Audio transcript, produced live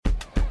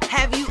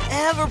Have you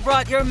ever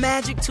brought your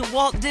magic to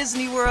Walt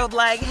Disney World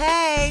like,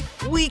 hey,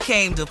 we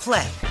came to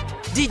play?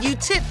 Did you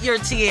tip your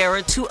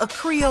tiara to a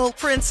Creole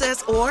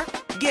princess or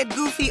get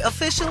goofy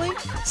officially?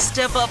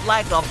 Step up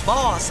like a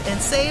boss and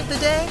save the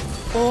day?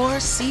 Or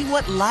see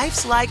what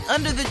life's like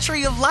under the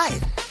tree of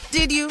life?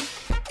 Did you?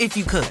 If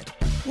you could.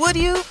 Would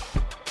you?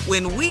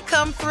 When we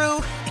come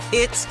through,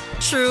 it's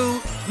true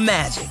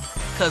magic.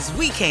 'Cause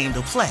we came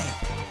to play.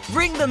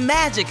 Bring the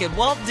magic at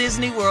Walt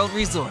Disney World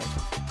Resort.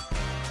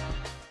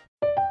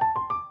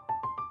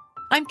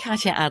 I'm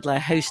Katya Adler,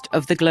 host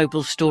of The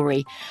Global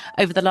Story.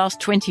 Over the last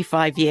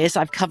 25 years,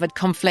 I've covered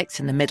conflicts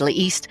in the Middle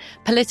East,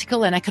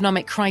 political and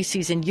economic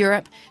crises in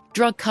Europe,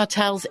 drug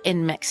cartels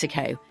in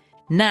Mexico.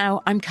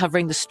 Now I'm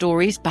covering the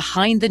stories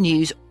behind the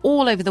news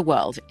all over the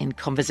world in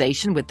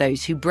conversation with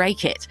those who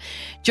break it.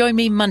 Join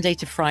me Monday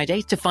to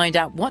Friday to find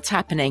out what's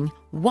happening,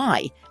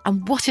 why,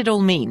 and what it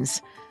all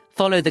means.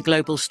 Follow The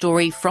Global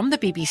Story from the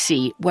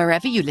BBC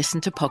wherever you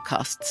listen to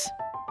podcasts.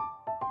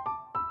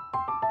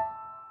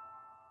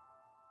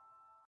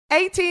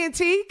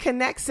 AT&T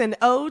connects an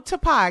ode to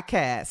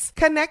podcasts.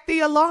 Connect the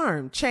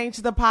alarm. Change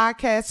the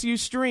podcast you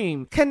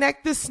stream.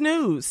 Connect the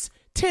snooze.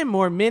 10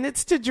 more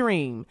minutes to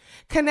dream.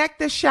 Connect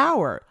the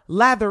shower.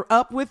 Lather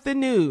up with the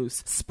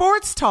news.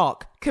 Sports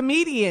talk,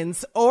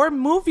 comedians, or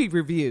movie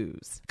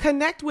reviews.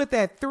 Connect with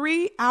that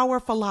 3-hour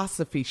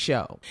philosophy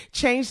show.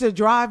 Change the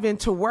drive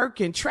into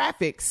work in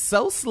traffic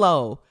so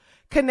slow.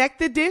 Connect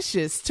the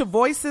dishes to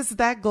voices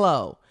that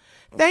glow.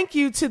 Thank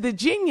you to the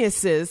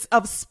geniuses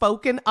of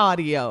spoken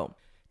audio.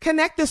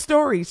 Connect the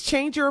stories,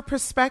 change your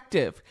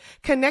perspective.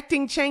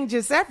 Connecting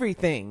changes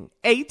everything.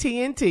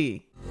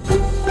 AT&T.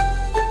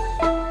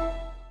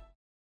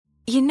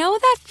 You know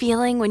that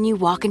feeling when you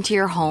walk into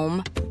your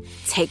home,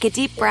 take a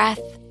deep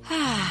breath,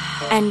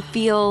 and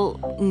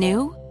feel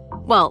new?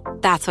 Well,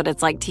 that's what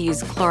it's like to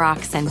use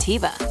Clorox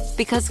Scentiva.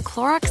 Because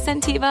Clorox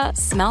Scentiva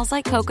smells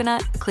like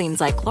coconut,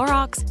 cleans like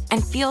Clorox,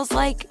 and feels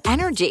like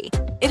energy.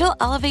 It'll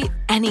elevate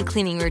any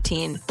cleaning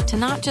routine to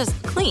not just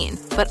clean,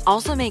 but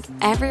also make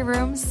every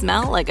room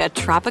smell like a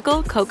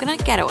tropical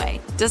coconut getaway.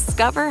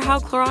 Discover how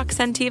Clorox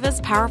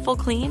Scentiva's powerful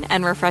clean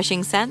and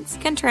refreshing scents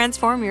can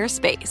transform your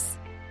space.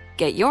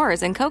 Get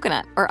yours in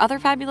coconut or other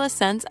fabulous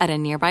scents at a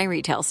nearby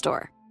retail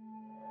store.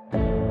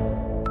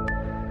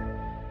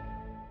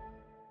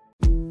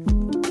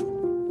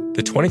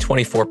 The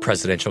 2024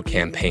 presidential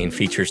campaign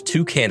features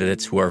two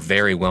candidates who are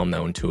very well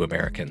known to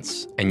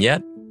Americans. And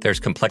yet, there's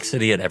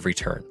complexity at every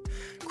turn.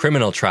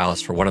 Criminal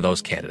trials for one of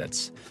those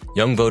candidates.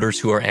 Young voters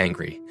who are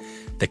angry.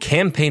 The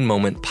Campaign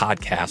Moment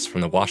podcast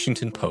from the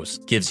Washington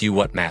Post gives you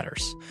what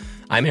matters.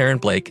 I'm Aaron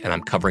Blake, and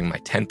I'm covering my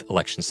 10th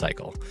election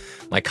cycle.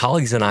 My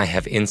colleagues and I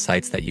have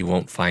insights that you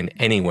won't find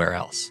anywhere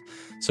else.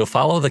 So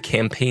follow The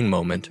Campaign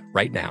Moment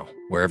right now,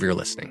 wherever you're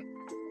listening.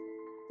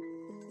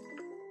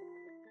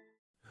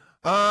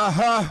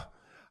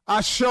 I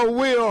sure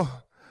will.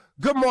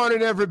 Good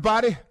morning,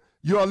 everybody.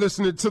 You are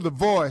listening to The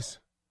Voice.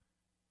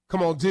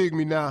 Come on, dig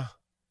me now.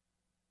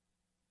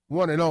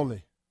 One and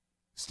only,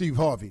 Steve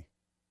Harvey,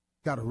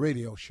 got a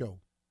radio show.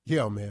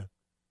 Yeah, man.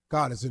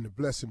 God is in the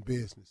blessing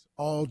business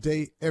all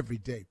day, every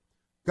day.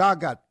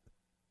 God got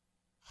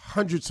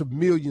hundreds of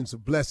millions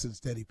of blessings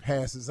that he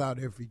passes out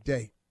every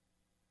day.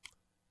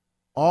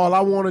 All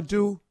I want to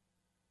do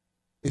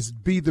is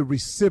be the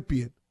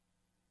recipient,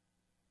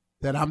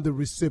 that I'm the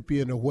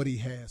recipient of what he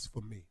has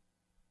for me.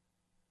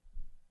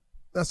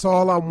 That's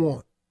all I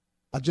want.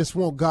 I just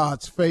want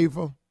God's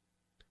favor,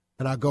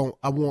 and I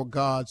want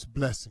God's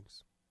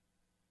blessings.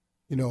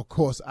 You know, of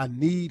course, I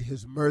need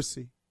his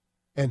mercy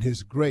and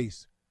his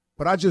grace,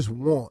 but I just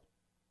want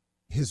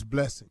his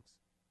blessings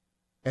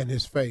and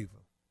his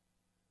favor.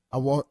 I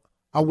want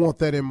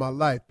that in my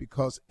life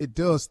because it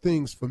does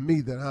things for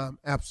me that I'm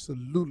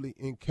absolutely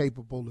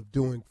incapable of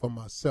doing for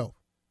myself.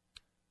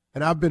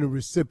 And I've been a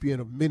recipient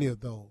of many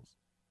of those.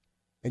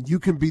 And you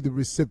can be the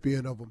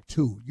recipient of them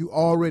too. You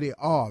already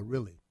are,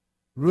 really.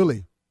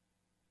 Really,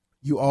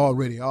 you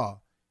already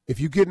are. If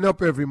you're getting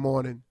up every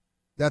morning,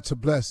 that's a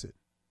blessing.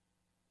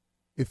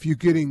 If you're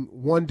getting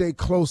one day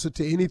closer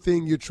to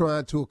anything you're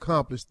trying to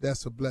accomplish,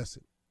 that's a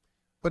blessing.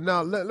 But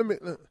now let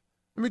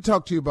me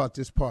talk to you about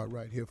this part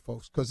right here,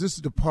 folks, because this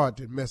is the part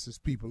that messes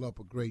people up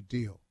a great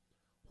deal.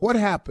 What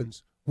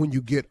happens when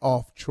you get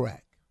off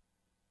track?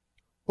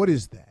 What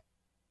is that?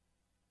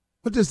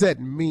 What does that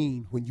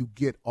mean when you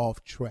get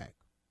off track?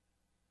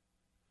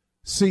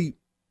 See,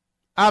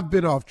 I've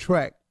been off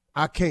track,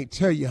 I can't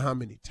tell you how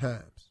many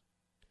times.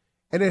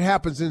 And it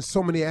happens in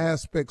so many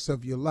aspects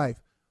of your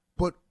life.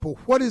 But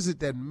what is it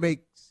that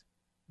makes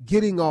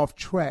getting off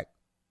track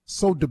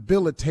so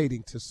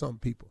debilitating to some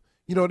people?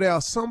 You know, there are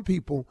some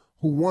people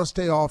who once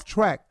they off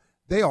track,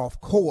 they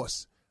off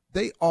course,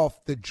 they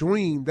off the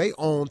dream, they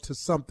on to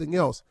something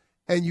else.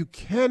 And you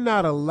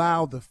cannot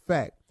allow the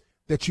fact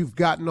that you've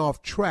gotten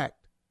off track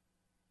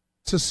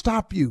to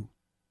stop you.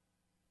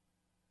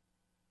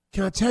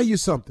 Can I tell you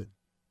something?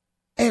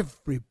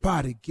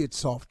 Everybody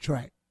gets off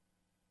track.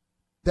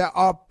 There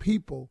are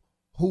people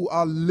who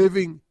are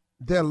living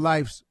their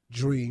life's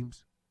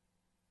dreams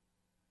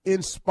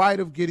in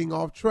spite of getting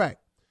off track.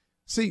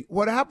 See,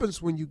 what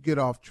happens when you get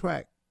off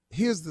track,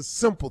 here's the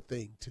simple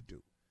thing to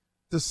do.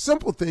 The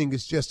simple thing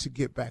is just to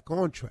get back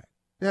on track.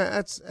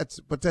 Yeah,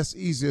 but that's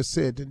easier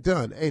said than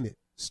done, ain't it,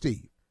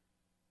 Steve?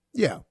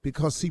 Yeah,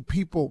 because see,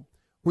 people,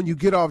 when you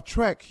get off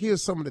track,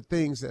 here's some of the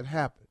things that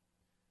happen.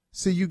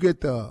 See, you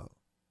get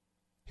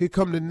here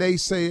come the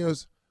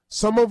naysayers,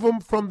 some of them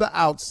from the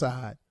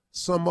outside,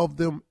 some of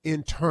them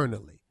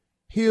internally.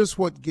 Here's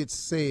what gets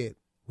said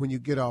when you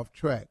get off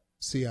track.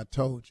 See, I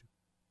told you.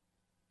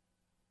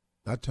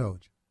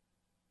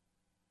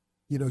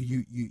 You know,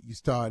 you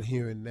start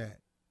hearing that.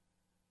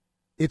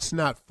 It's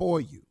not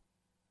for you.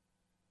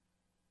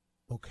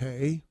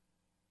 Okay?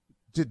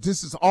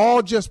 This is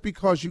all just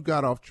because you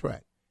got off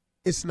track.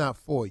 It's not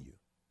for you.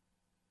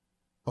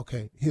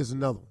 Okay, here's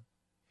another one.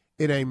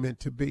 It ain't meant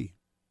to be.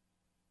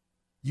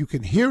 You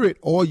can hear it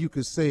or you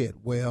can say it.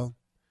 Well,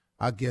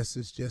 I guess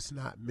it's just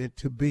not meant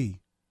to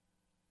be.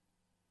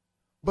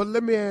 But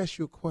let me ask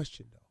you a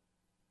question,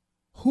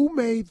 though. Who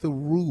made the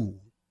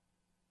rule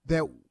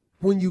that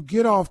when you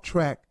get off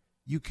track,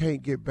 you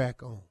can't get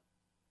back on?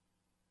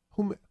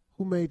 Who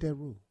made that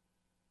rule?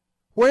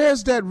 Where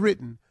is that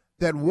written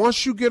that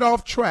once you get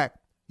off track,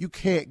 you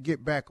can't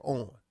get back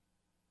on?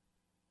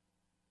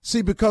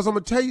 See, because I'm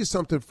going to tell you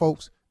something,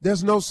 folks.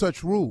 There's no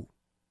such rule.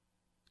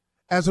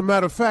 As a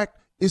matter of fact,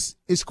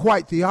 it's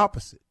quite the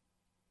opposite.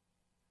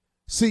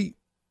 See,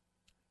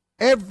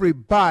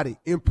 everybody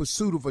in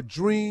pursuit of a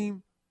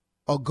dream,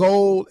 a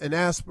goal, an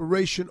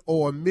aspiration,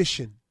 or a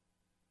mission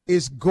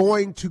is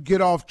going to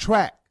get off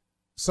track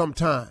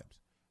sometimes.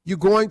 You're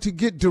going to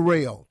get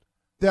derailed.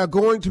 There are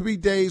going to be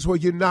days where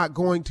you're not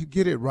going to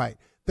get it right.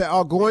 There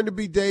are going to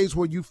be days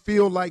where you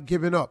feel like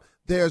giving up.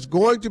 There's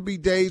going to be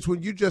days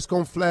when you're just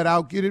going to flat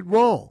out get it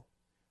wrong.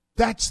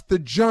 That's the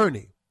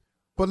journey.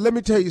 But let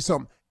me tell you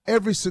something.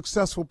 Every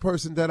successful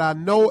person that I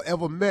know,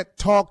 ever met,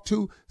 talked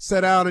to,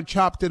 sat down and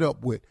chopped it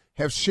up with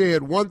have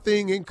shared one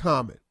thing in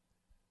common.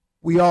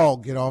 We all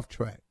get off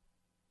track.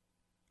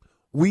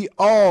 We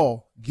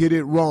all get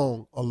it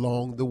wrong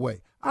along the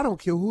way. I don't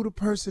care who the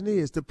person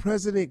is. The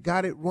president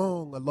got it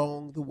wrong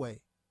along the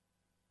way.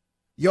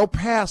 Your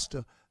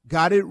pastor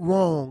got it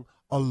wrong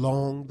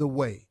along the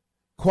way.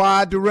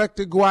 Choir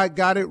director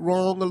got it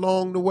wrong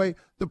along the way.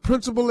 The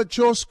principal at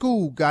your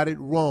school got it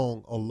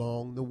wrong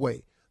along the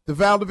way. The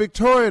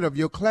valedictorian of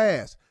your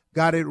class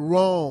got it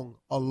wrong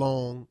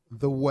along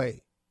the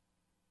way.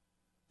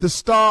 The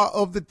star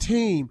of the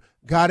team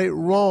got it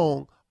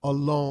wrong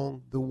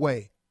along the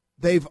way.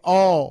 They've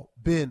all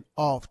been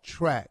off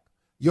track.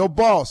 Your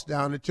boss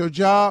down at your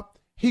job,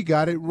 he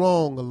got it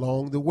wrong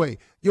along the way.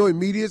 Your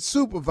immediate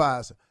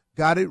supervisor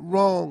got it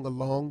wrong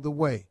along the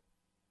way.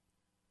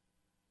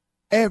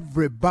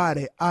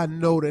 Everybody I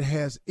know that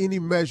has any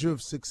measure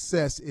of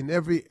success in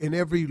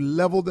every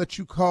level that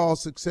you call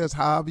success,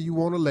 however you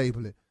want to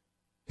label it,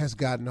 has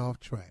gotten off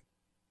track.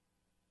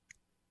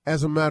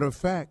 As a matter of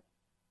fact,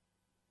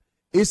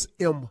 it's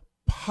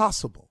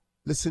impossible.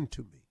 Listen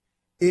to me.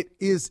 It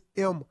is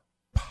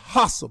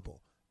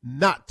impossible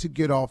not to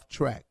get off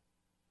track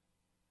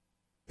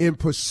in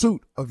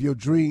pursuit of your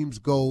dreams,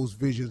 goals,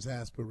 visions,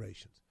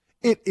 aspirations.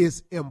 It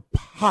is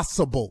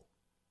impossible.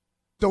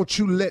 Don't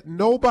you let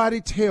nobody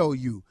tell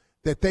you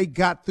that they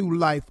got through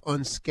life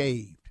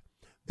unscathed,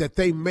 that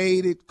they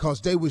made it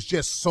because they was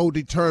just so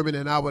determined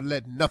and I would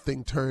let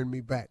nothing turn me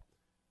back.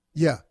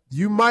 Yeah,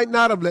 you might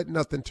not have let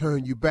nothing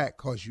turn you back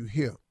because you're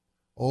here.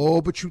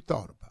 Oh, but you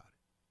thought about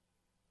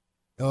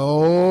it.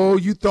 Oh,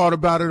 you thought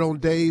about it on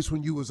days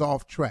when you was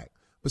off track.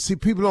 But see,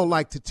 people don't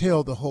like to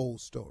tell the whole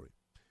story.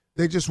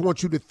 They just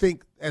want you to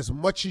think as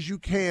much as you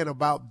can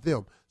about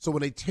them. So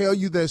when they tell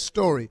you their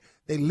story,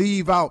 they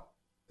leave out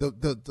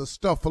the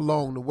stuff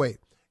along the way.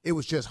 It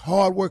was just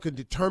hard work and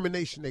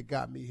determination that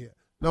got me here.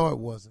 No, it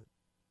wasn't.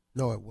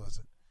 No, it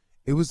wasn't.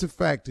 It was the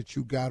fact that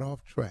you got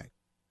off track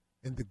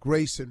and the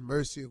grace and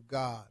mercy of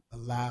God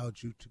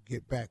allowed you to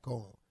get back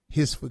on.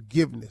 His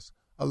forgiveness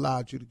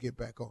allowed you to get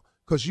back on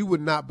because you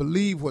would not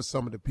believe what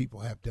some of the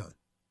people have done.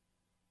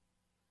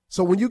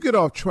 So when you get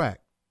off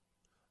track,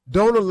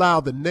 don't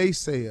allow the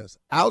naysayers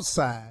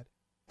outside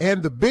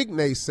and the big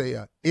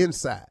naysayer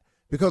inside.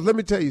 Because let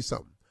me tell you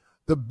something.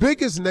 The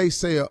biggest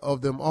naysayer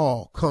of them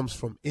all comes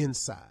from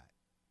inside.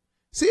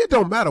 See, it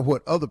don't matter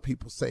what other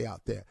people say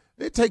out there.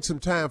 It takes some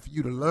time for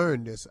you to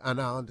learn this,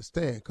 and I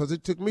understand, because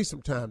it took me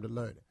some time to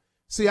learn it.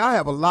 See, I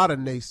have a lot of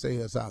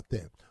naysayers out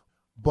there,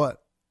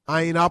 but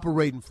I ain't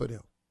operating for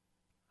them.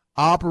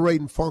 I operate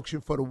and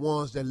function for the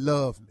ones that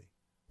love me,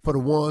 for the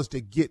ones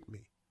that get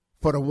me,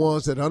 for the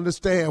ones that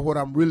understand what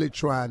I'm really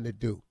trying to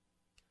do.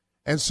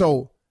 And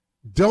so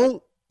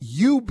don't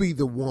you be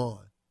the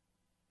one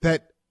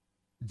that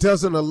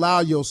doesn't allow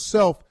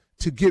yourself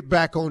to get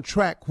back on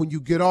track when you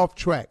get off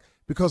track.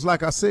 Because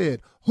like I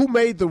said, who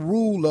made the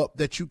rule up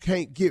that you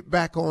can't get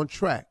back on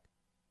track?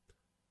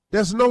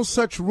 There's no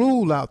such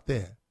rule out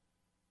there.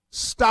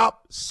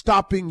 Stop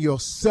stopping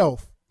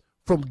yourself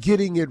from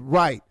getting it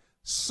right.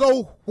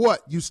 So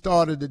what? You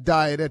started the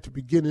diet at the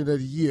beginning of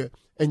the year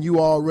and you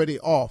already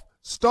off.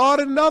 Start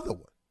another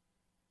one.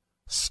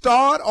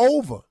 Start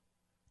over.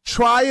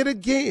 Try it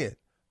again.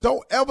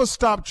 Don't ever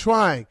stop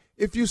trying.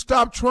 If you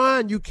stop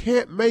trying, you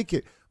can't make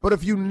it. But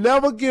if you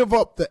never give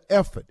up the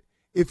effort,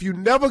 if you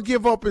never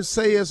give up and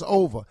say it's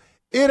over,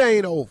 it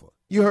ain't over.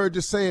 You heard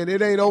the saying,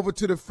 it ain't over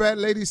till the fat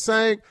lady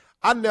sang.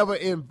 I never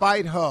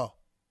invite her.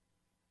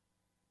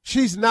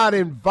 She's not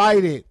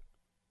invited.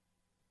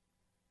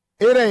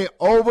 It ain't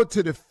over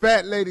till the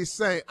fat lady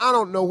sang. I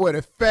don't know where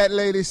the fat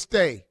lady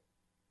stay.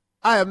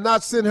 I have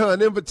not sent her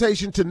an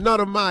invitation to none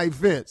of my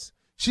events.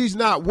 She's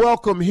not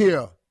welcome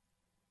here.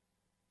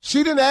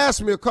 She didn't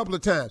ask me a couple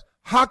of times,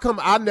 how come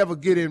I never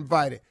get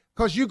invited?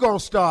 Because you're going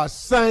to start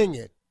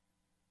singing.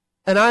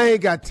 And I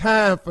ain't got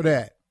time for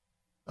that.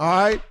 All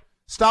right?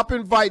 Stop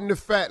inviting the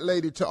fat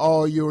lady to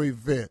all your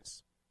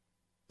events.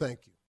 Thank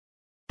you.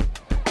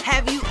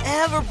 Have you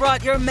ever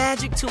brought your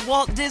magic to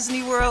Walt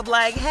Disney World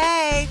like,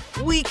 hey,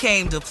 we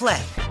came to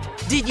play?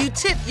 Did you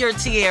tip your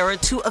tiara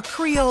to a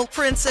Creole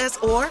princess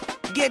or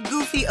get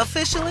goofy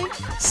officially?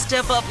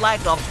 Step up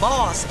like a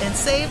boss and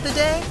save the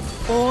day?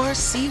 Or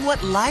see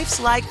what life's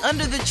like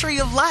under the tree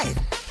of life?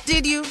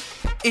 Did you?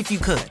 If you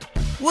could.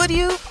 Would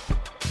you?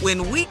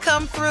 When we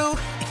come through,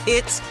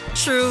 it's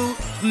true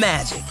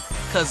magic.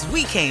 'Cause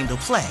we came to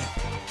play.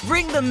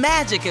 Bring the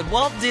magic at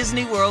Walt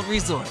Disney World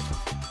Resort.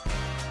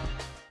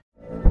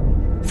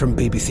 From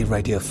BBC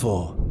Radio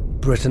 4,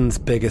 Britain's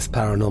biggest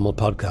paranormal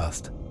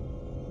podcast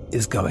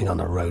is going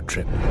on a road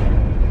trip.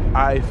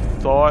 I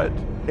thought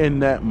in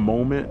that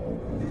moment,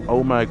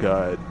 oh my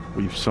God,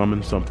 we've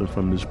summoned something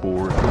from this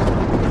board.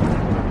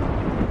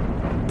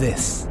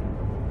 This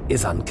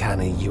is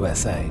Uncanny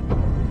USA.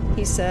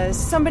 He says,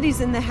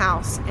 somebody's in the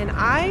house, and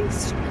I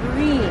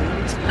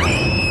screamed.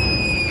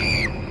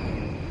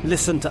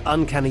 Listen to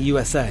Uncanny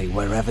USA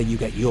wherever you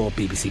get your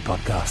BBC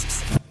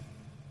podcasts,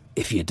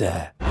 if you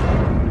dare.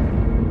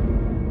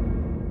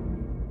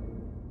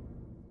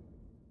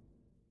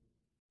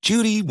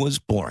 Judy was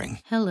boring.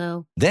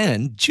 Hello.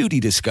 Then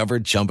Judy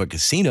discovered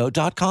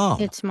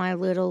ChumbaCasino.com. It's my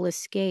little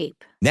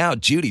escape. Now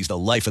Judy's the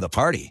life of the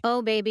party.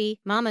 Oh,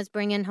 baby, mama's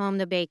bringing home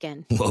the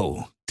bacon.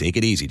 Whoa, take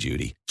it easy,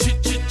 Judy.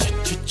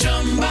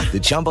 The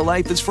Chumba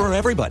life is for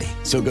everybody.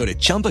 So go to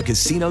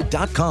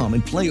ChumbaCasino.com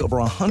and play over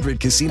 100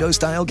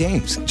 casino-style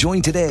games.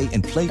 Join today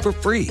and play for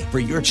free for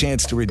your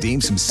chance to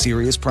redeem some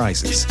serious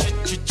prizes.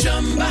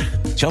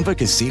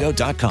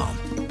 ChumbaCasino.com.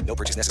 No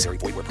purchase necessary.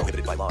 Void where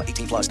prohibited by law.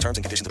 18+ terms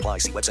and conditions apply.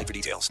 See website for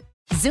details.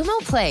 Xumo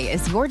Play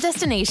is your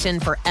destination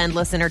for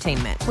endless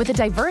entertainment. With a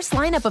diverse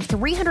lineup of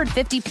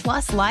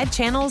 350+ live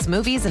channels,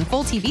 movies, and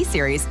full TV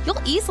series,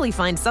 you'll easily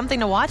find something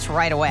to watch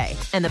right away.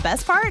 And the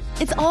best part?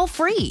 It's all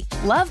free.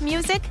 Love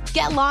music?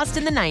 Get lost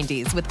in the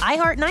 90s with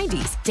iHeart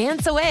 90s.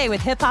 Dance away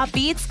with hip-hop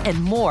beats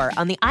and more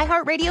on the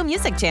iHeartRadio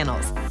music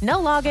channels. No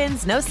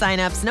logins, no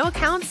signups, no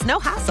accounts, no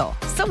hassle.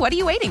 So what are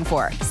you waiting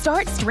for?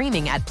 Start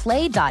streaming at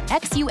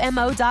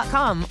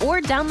play.xumo.com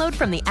or download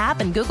from the app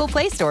and Google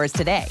Play stores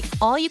today.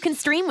 All you can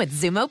stream with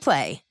Xumo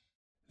Play.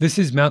 This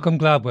is Malcolm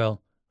Gladwell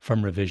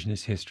from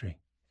Revisionist History.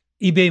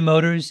 eBay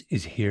Motors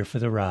is here for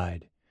the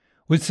ride.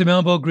 With some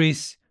elbow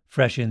grease,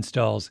 fresh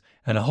installs,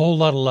 and a whole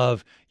lot of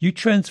love, you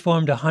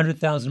transformed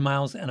 100,000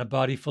 miles and a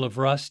body full of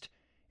rust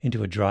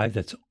into a drive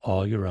that's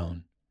all your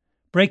own.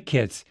 Brake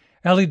kits,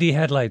 LED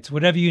headlights,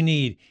 whatever you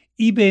need,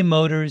 eBay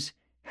Motors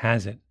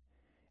has it.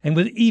 And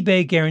with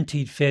eBay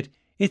Guaranteed Fit,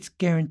 it's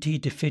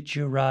guaranteed to fit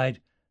your ride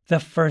the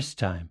first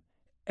time,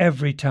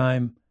 every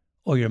time,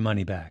 or your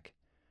money back.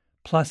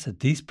 Plus, at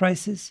these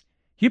prices,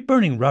 you're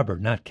burning rubber,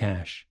 not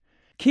cash.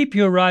 Keep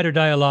your ride or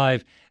die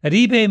alive at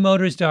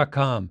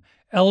ebaymotors.com.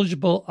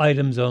 Eligible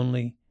items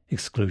only.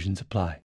 Exclusions apply.